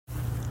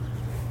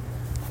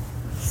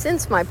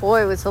Since my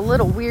boy was a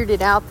little weirded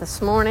out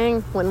this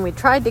morning when we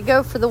tried to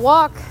go for the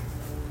walk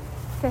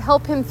to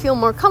help him feel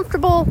more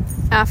comfortable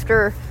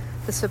after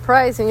the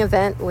surprising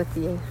event with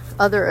the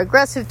other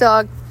aggressive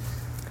dog.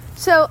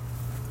 So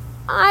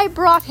I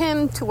brought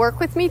him to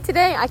work with me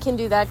today. I can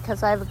do that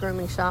because I have a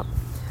grooming shop.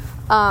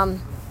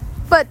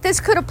 But this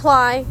could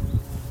apply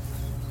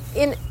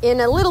in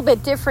a little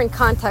bit different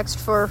context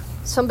for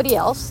somebody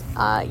else.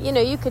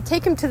 You could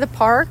take him to the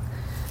park.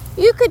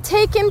 You could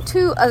take him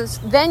to a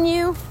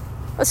venue,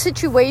 a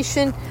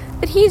situation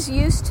that he's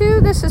used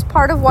to. This is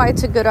part of why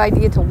it's a good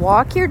idea to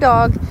walk your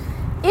dog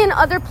in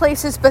other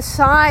places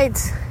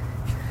besides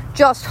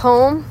just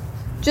home,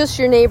 just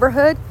your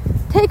neighborhood.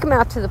 Take him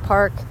out to the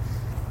park.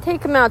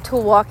 Take him out to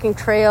a walking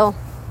trail.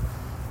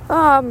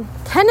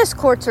 Tennis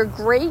courts are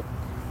great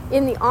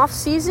in the off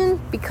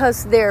season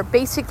because they're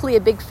basically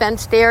a big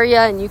fenced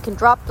area and you can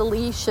drop the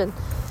leash and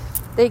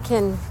they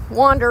can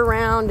wander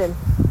around and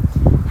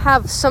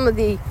have some of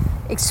the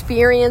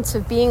experience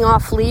of being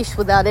off leash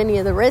without any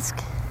of the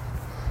risk.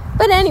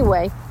 But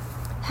anyway,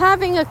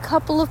 having a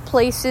couple of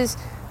places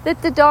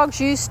that the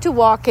dog's used to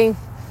walking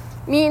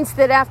means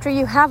that after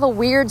you have a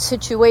weird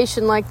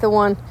situation like the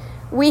one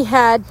we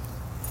had,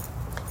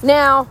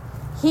 now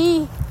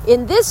he,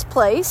 in this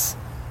place,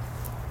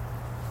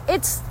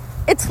 it's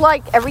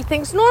like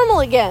everything's normal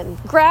again.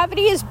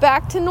 Gravity is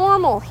back to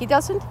normal. He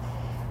doesn't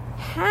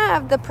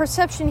have the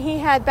perception he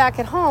had back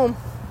at home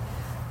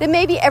that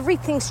maybe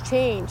everything's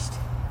changed.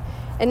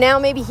 And now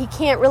maybe he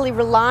can't really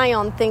rely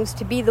on things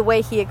to be the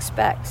way he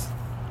expects.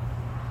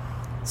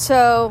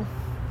 So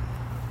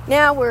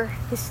now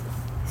his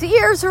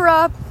ears are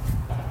up,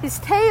 his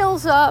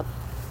tail's up,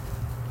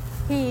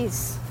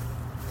 he's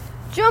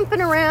jumping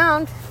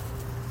around,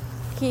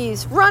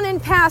 he's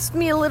running past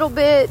me a little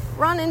bit,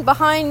 running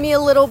behind me a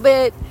little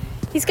bit.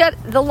 He's got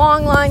the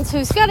long line, so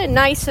he's got a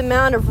nice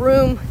amount of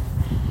room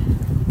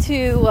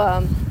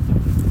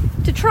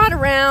to trot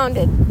around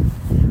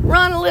and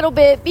run a little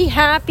bit, be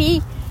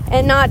happy,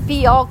 and not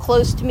be all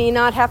close to me,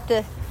 not have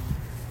to,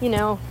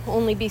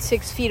 only be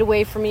 6 feet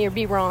away from me or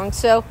be wrong.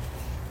 So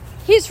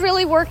he's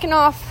really working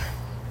off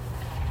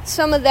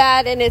some of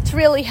that, and it's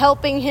really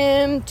helping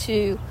him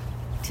to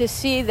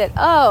see that,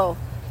 oh,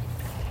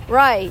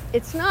 right,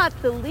 it's not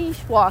the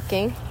leash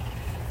walking.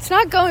 It's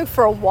not going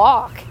for a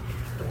walk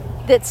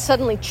that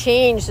suddenly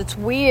changed. It's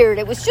weird.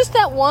 It was just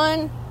that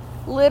one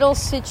little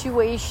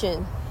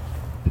situation.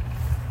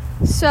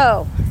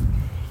 So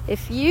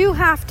if you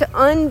have to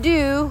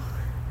undo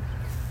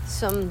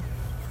some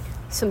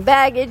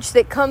baggage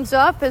that comes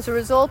up as a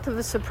result of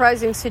a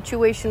surprising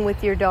situation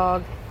with your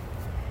dog,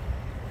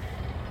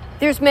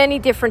 there's many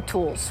different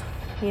tools.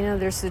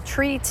 There's the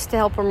treats to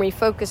help him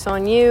refocus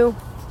on you.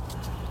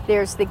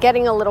 There's the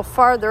getting a little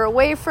farther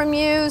away from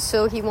you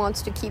so he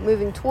wants to keep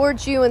moving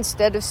towards you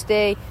instead of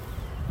stay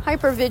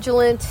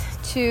hyper-vigilant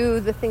to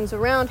the things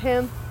around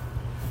him.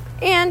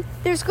 And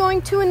there's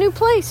going to a new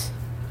place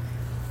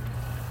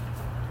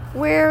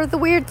where the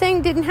weird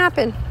thing didn't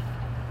happen,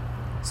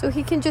 so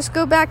he can just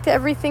go back to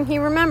everything he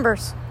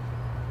remembers.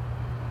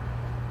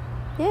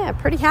 Yeah,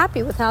 pretty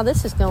happy with how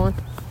this is going.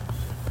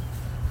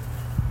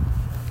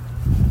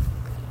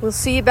 We'll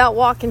see about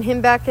walking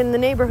him back in the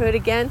neighborhood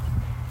again.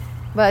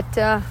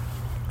 But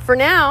for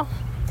now,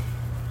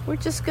 we're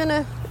just going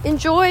to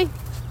enjoy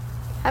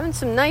having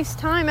some nice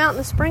time out in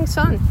the spring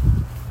sun.